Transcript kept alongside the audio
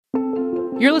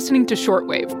You're listening to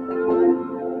Shortwave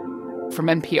from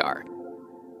NPR.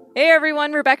 Hey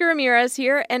everyone, Rebecca Ramirez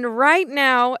here, and right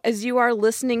now, as you are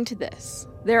listening to this,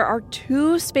 there are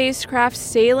 2 spacecraft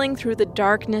sailing through the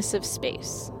darkness of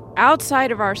space,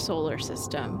 outside of our solar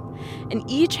system, and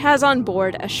each has on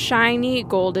board a shiny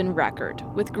golden record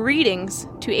with greetings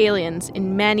to aliens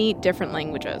in many different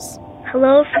languages.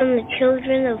 Hello from the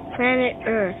children of planet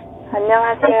Earth.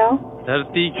 안녕하세요.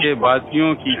 धरती के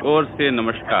वासियों की ओर से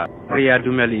नमस्कार.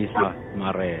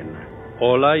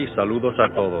 Hola y saludos a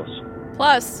todos.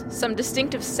 Plus, some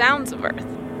distinctive sounds of Earth.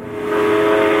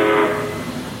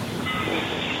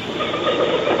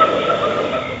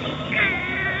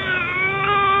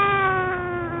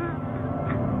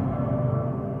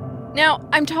 Now,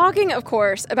 I'm talking, of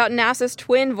course, about NASA's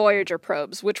twin Voyager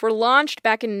probes, which were launched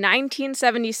back in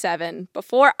 1977,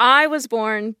 before I was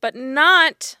born, but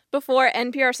not before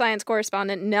NPR science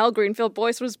correspondent Nell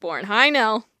Greenfield-Boyce was born. Hi,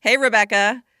 Nell. Hey,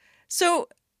 Rebecca. So,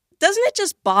 doesn't it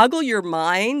just boggle your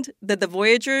mind that the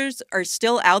Voyagers are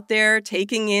still out there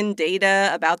taking in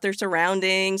data about their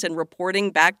surroundings and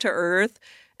reporting back to Earth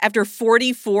after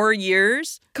 44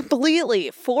 years?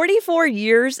 Completely. 44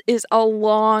 years is a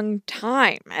long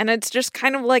time. And it's just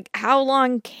kind of like, how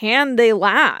long can they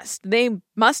last? They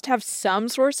must have some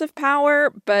source of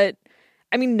power, but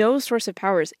I mean, no source of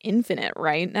power is infinite,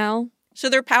 right, Nell? So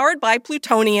they're powered by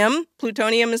plutonium.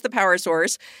 Plutonium is the power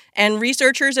source. And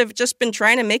researchers have just been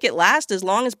trying to make it last as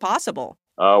long as possible.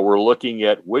 We're looking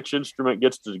at which instrument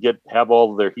gets to have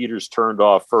all of their heaters turned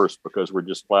off first because we're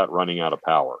just flat running out of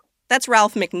power. That's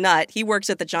Ralph McNutt. He works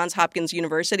at the Johns Hopkins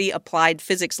University Applied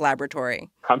Physics Laboratory.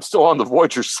 I'm still on the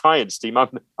Voyager science team.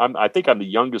 I think I'm the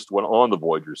youngest one on the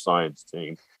Voyager science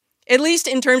team. At least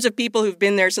in terms of people who've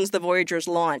been there since the Voyagers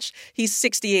launched. He's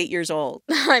 68 years old.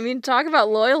 I mean, talk about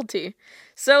loyalty.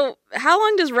 So how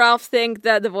long does Ralph think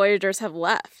that the Voyagers have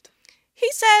left?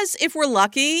 He says if we're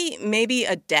lucky, maybe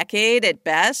a decade at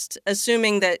best,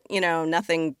 assuming that,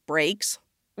 nothing breaks.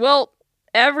 Well,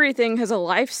 everything has a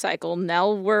life cycle,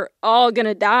 Nell. We're all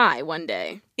gonna die one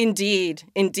day. Indeed.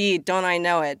 Don't I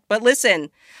know it? But listen,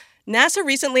 NASA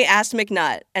recently asked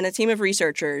McNutt and a team of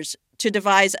researchers to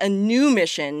devise a new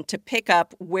mission to pick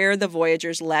up where the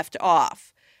Voyagers left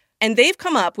off. And they've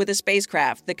come up with a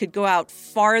spacecraft that could go out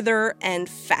farther and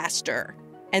faster.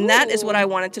 And that is what I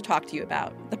wanted to talk to you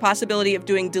about. The possibility of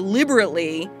doing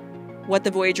deliberately what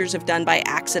the Voyagers have done by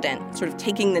accident, sort of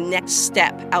taking the next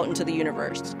step out into the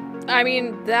universe. I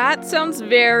mean, that sounds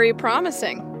very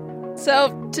promising.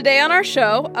 So, today on our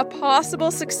show, a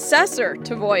possible successor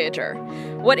to Voyager.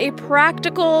 What a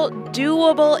practical,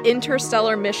 doable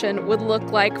interstellar mission would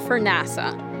look like for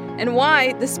NASA. And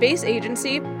why the space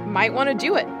agency might want to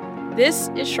do it. This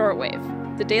is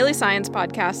Shortwave, the daily science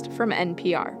podcast from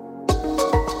NPR.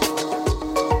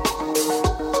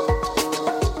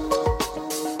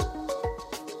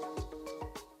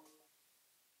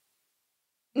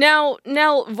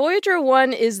 Now, Voyager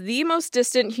 1 is the most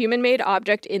distant human-made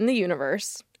object in the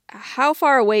universe. How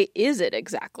far away is it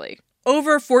exactly?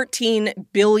 Over 14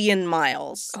 billion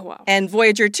miles. Oh, wow. And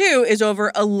Voyager 2 is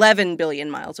over 11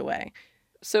 billion miles away.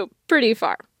 So pretty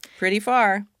far. Pretty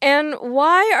far. And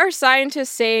why are scientists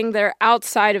saying they're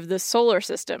outside of the solar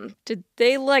system? Did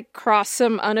they, cross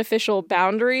some unofficial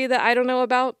boundary that I don't know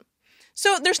about?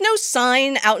 So there's no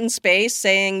sign out in space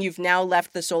saying you've now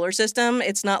left the solar system.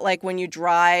 It's not like when you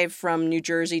drive from New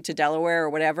Jersey to Delaware or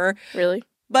whatever. Really?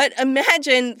 But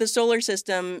imagine the solar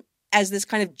system as this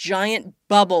kind of giant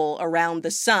bubble around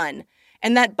the sun.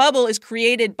 And that bubble is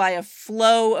created by a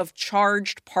flow of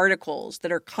charged particles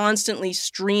that are constantly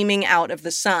streaming out of the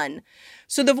sun.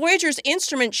 So the Voyager's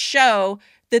instruments show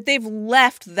that they've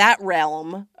left that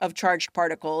realm of charged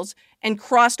particles and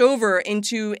crossed over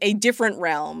into a different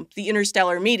realm, the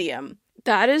interstellar medium.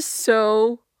 That is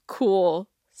so cool.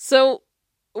 So,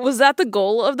 was that the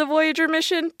goal of the Voyager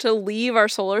mission, to leave our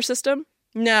solar system?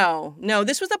 No,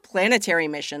 this was a planetary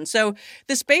mission. So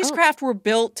the spacecraft were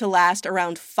built to last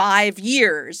around 5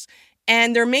 years,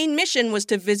 and their main mission was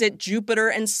to visit Jupiter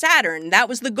and Saturn. That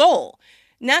was the goal.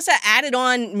 NASA added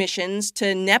on missions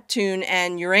to Neptune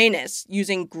and Uranus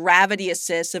using gravity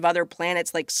assists of other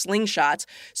planets like slingshots.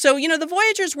 So, the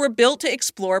Voyagers were built to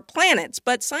explore planets,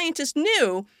 but scientists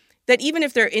knew that even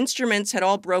if their instruments had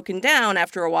all broken down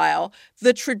after a while,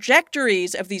 the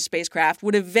trajectories of these spacecraft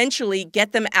would eventually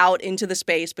get them out into the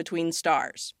space between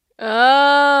stars.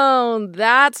 Oh,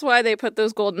 that's why they put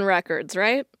those golden records,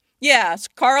 right? Yeah,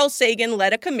 Carl Sagan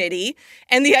led a committee,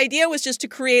 and the idea was just to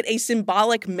create a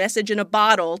symbolic message in a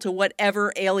bottle to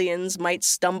whatever aliens might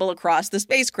stumble across the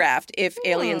spacecraft, if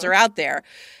aliens are out there.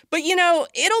 But,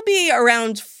 it'll be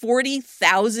around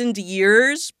 40,000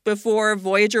 years before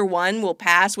Voyager 1 will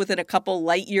pass within a couple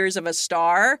light years of a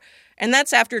star, and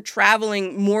that's after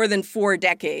traveling more than 4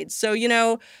 decades. So,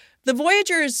 the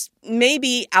Voyagers may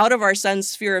be out of our sun's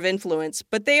sphere of influence,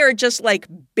 but they are just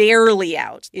barely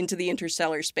out into the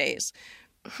interstellar space.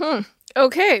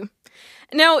 Okay.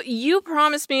 Now, you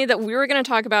promised me that we were going to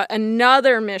talk about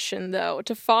another mission, though,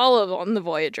 to follow on the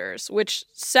Voyagers, which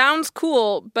sounds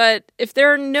cool, but if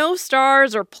there are no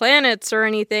stars or planets or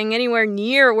anything anywhere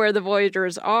near where the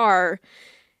Voyagers are,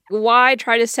 why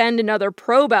try to send another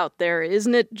probe out there?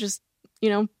 Isn't it just,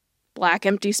 black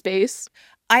empty space?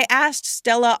 I asked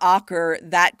Stella Acker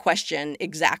that question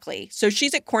exactly. So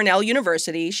she's at Cornell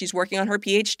University. She's working on her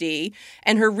PhD,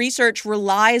 and her research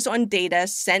relies on data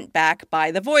sent back by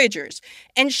the Voyagers.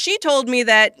 And she told me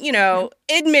that,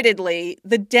 admittedly,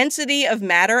 the density of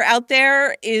matter out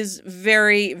there is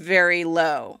very, very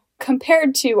low.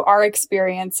 Compared to our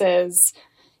experiences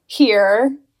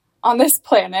here on this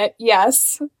planet,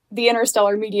 yes, the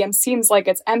interstellar medium seems like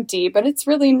it's empty, but it's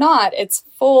really not. It's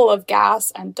full of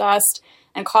gas and dust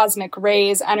and cosmic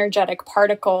rays, energetic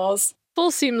particles.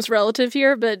 Full seems relative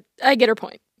here, but I get her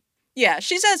point. Yeah,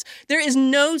 she says there is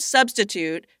no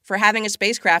substitute for having a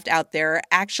spacecraft out there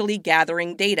actually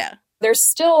gathering data. There's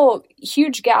still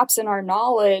huge gaps in our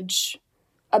knowledge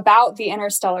about the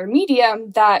interstellar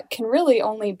medium that can really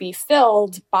only be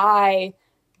filled by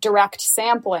direct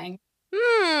sampling.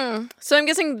 So I'm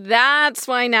guessing that's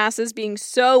why NASA's being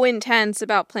so intense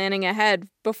about planning ahead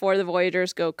before the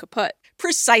Voyagers go kaput.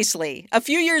 Precisely. A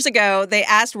few years ago, they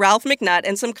asked Ralph McNutt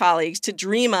and some colleagues to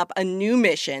dream up a new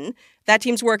mission. That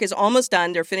team's work is almost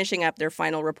done. They're finishing up their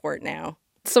final report now.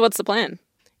 So what's the plan?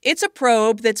 It's a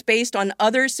probe that's based on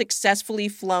other successfully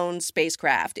flown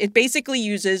spacecraft. It basically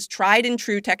uses tried and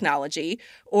true technology,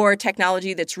 or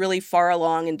technology that's really far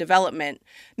along in development.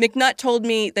 McNutt told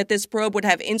me that this probe would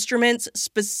have instruments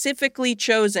specifically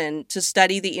chosen to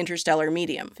study the interstellar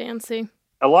medium. Fancy.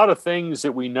 A lot of things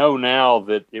that we know now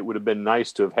that it would have been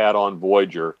nice to have had on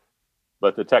Voyager,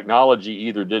 but the technology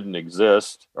either didn't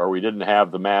exist, or we didn't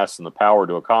have the mass and the power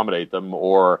to accommodate them,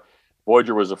 or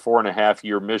Voyager was a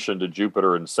 4.5-year mission to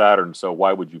Jupiter and Saturn, so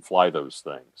why would you fly those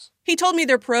things? He told me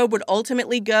their probe would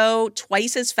ultimately go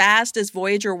twice as fast as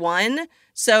Voyager 1,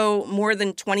 so more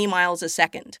than 20 miles a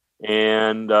second.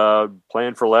 And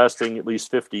planned for lasting at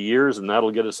least 50 years, and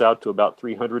that'll get us out to about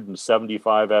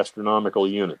 375 astronomical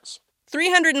units.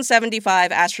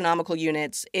 375 astronomical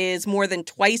units is more than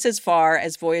twice as far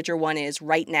as Voyager 1 is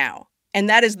right now. And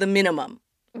that is the minimum.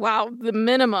 Wow, the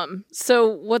minimum. So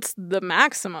what's the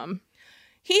maximum?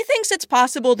 He thinks it's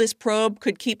possible this probe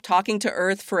could keep talking to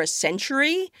Earth for a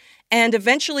century and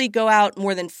eventually go out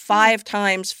more than 5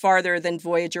 times farther than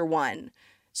Voyager 1.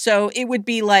 So it would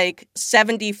be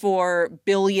 74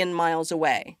 billion miles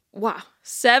away. Wow,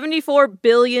 74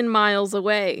 billion miles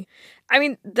away. I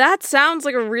mean, that sounds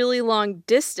like a really long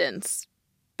distance.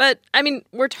 But,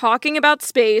 we're talking about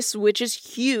space, which is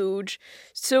huge.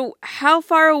 So how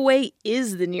far away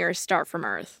is the nearest star from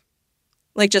Earth?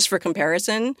 Just for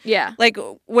comparison? Yeah.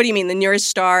 What do you mean, the nearest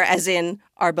star as in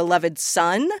our beloved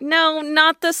sun? No,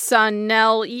 not the sun,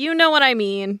 Nell. You know what I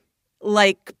mean.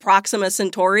 Proxima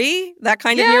Centauri? That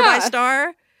kind of nearby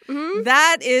star? Mm-hmm.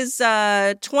 That is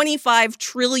 25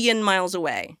 trillion miles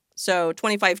away. So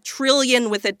 25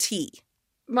 trillion with a T.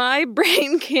 My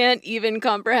brain can't even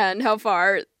comprehend how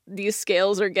far these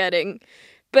scales are getting.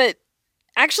 But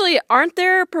actually, aren't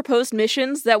there proposed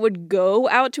missions that would go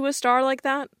out to a star like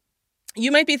that? You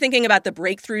might be thinking about the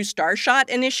Breakthrough Starshot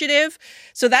Initiative.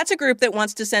 So that's a group that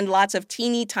wants to send lots of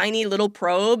teeny tiny little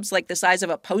probes, the size of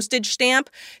a postage stamp,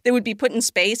 that would be put in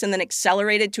space and then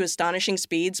accelerated to astonishing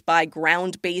speeds by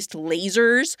ground-based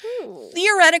lasers. Ooh.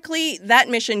 Theoretically, that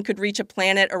mission could reach a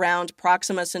planet around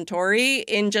Proxima Centauri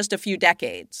in just a few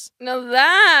decades. Now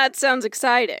that sounds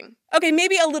exciting. Okay,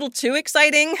 maybe a little too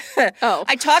exciting. Oh,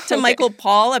 I talked to okay. Michael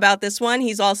Paul about this one.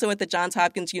 He's also at the Johns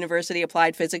Hopkins University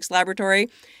Applied Physics Laboratory.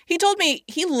 He told me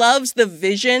he loves the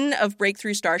vision of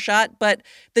Breakthrough Starshot, but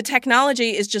the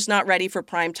technology is just not ready for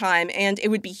prime time, and it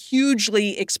would be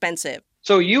hugely expensive.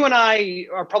 So you and I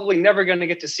are probably never going to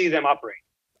get to see them operate.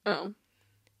 Oh.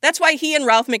 That's why he and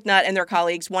Ralph McNutt and their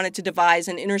colleagues wanted to devise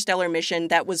an interstellar mission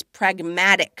that was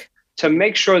pragmatic. To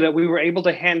make sure that we were able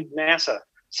to hand NASA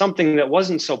something that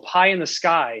wasn't so pie in the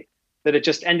sky, that it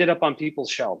just ended up on people's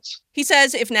shelves. He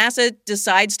says if NASA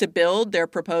decides to build their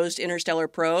proposed interstellar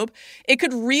probe, it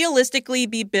could realistically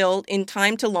be built in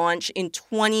time to launch in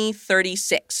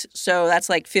 2036. So that's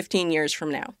like 15 years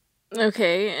from now.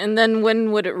 Okay, and then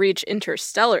when would it reach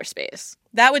interstellar space?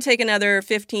 That would take another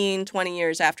 15, 20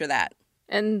 years after that.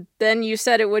 And then you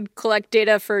said it would collect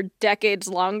data for decades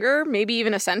longer, maybe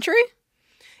even a century?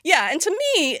 Yeah, and to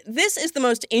me, this is the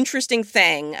most interesting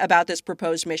thing about this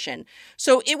proposed mission.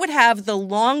 So it would have the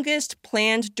longest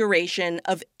planned duration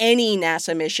of any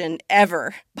NASA mission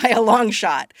ever, by a long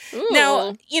shot. Ooh.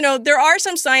 Now, there are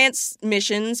some science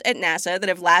missions at NASA that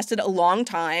have lasted a long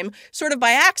time, sort of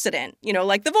by accident,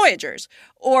 like the Voyagers,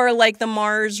 or like the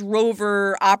Mars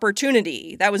rover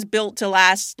Opportunity. That was built to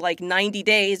last like 90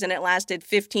 days and it lasted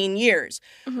 15 years.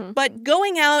 Mm-hmm. But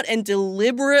going out and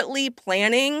deliberately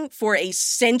planning for a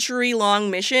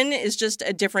century-long mission is just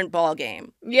a different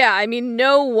ballgame. Yeah, I mean,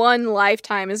 no one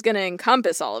lifetime is going to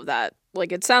encompass all of that.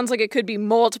 Like, it sounds like it could be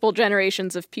multiple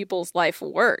generations of people's life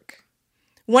work.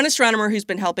 One astronomer who's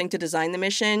been helping to design the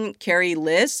mission, Kerry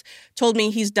Liss, told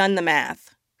me he's done the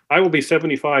math. I will be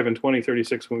 75 in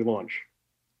 2036 when we launch.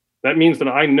 That means that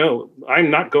I know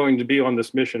I'm not going to be on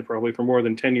this mission probably for more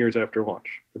than 10 years after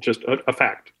launch. It's just a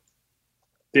fact.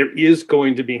 There is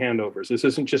going to be handovers. This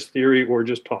isn't just theory or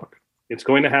just talk. It's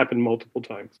going to happen multiple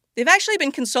times. They've actually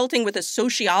been consulting with a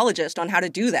sociologist on how to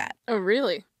do that. Oh,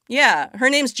 really? Yeah, her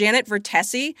name's Janet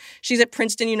Vertesi. She's at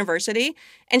Princeton University.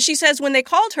 And she says when they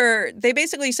called her, they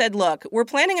basically said, look, we're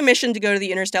planning a mission to go to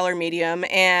the interstellar medium,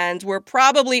 and we're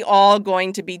probably all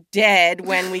going to be dead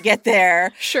when we get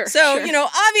there. Sure. So,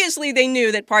 obviously they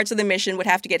knew that parts of the mission would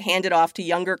have to get handed off to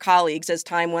younger colleagues as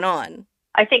time went on.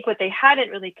 I think what they hadn't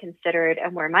really considered,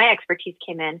 and where my expertise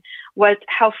came in, was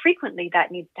how frequently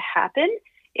that needs to happen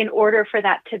in order for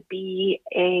that to be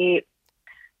an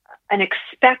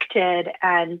expected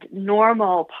and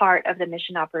normal part of the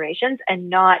mission operations and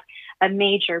not a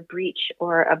major breach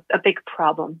or a big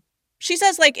problem. She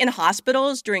says, like, in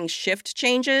hospitals during shift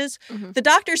changes, the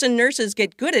doctors and nurses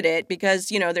get good at it because,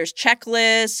 there's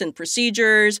checklists and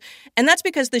procedures. And that's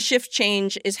because the shift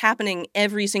change is happening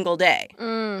every single day.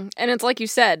 And it's like you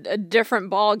said, a different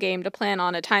ball game to plan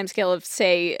on a timescale of,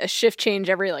 say, a shift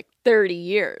change every, 30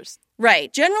 years.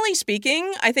 Right. Generally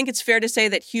speaking, I think it's fair to say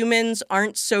that humans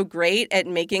aren't so great at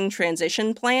making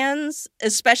transition plans,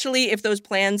 especially if those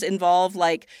plans involve,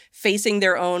 facing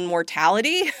their own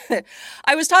mortality.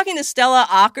 I was talking to Stella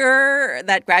Acker,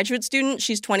 that graduate student.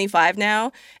 She's 25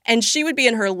 now, and she would be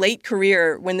in her late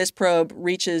career when this probe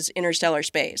reaches interstellar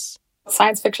space.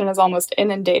 Science fiction is almost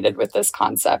inundated with this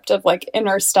concept of,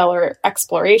 interstellar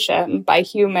exploration by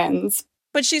humans.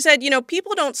 But she said,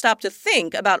 people don't stop to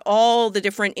think about all the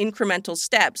different incremental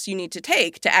steps you need to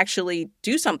take to actually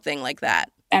do something like that.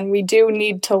 And we do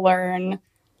need to learn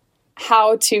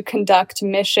how to conduct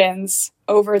missions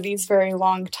over these very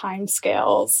long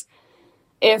timescales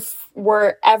if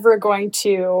we're ever going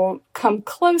to come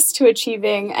close to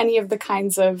achieving any of the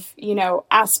kinds of,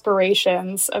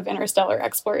 aspirations of interstellar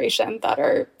exploration that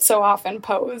are so often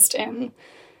posed in,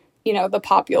 the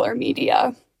popular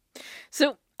media.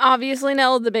 So, obviously,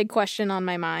 Nell, the big question on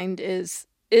my mind is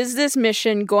this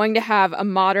mission going to have a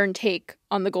modern take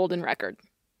on the golden record?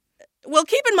 Well,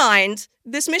 keep in mind,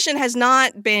 this mission has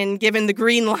not been given the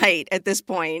green light at this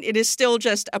point. It is still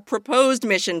just a proposed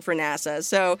mission for NASA,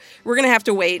 so we're going to have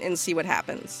to wait and see what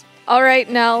happens. All right,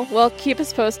 Nell, well, keep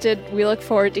us posted. We look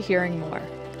forward to hearing more.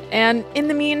 And in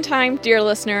the meantime, dear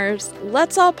listeners,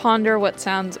 let's all ponder what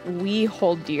sounds we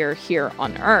hold dear here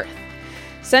on Earth.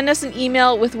 Send us an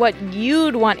email with what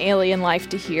you'd want alien life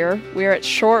to hear. We're at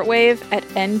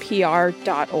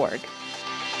shortwave@npr.org.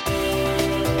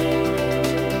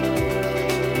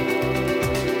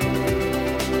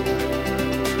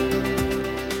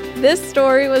 This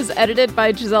story was edited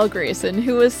by Giselle Grayson,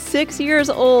 who was 6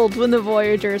 years old when the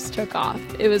Voyagers took off.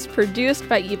 It was produced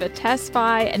by Eva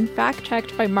Tesfaye and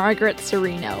fact-checked by Margaret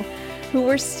Serino, who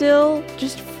were still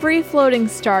just free-floating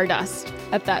stardust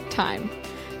at that time.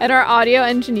 And our audio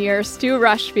engineer, Stu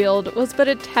Rushfield, was but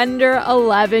a tender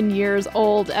 11 years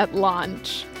old at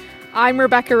launch. I'm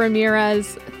Rebecca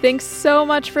Ramirez. Thanks so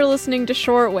much for listening to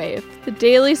Shortwave, the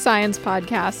daily science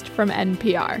podcast from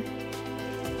NPR.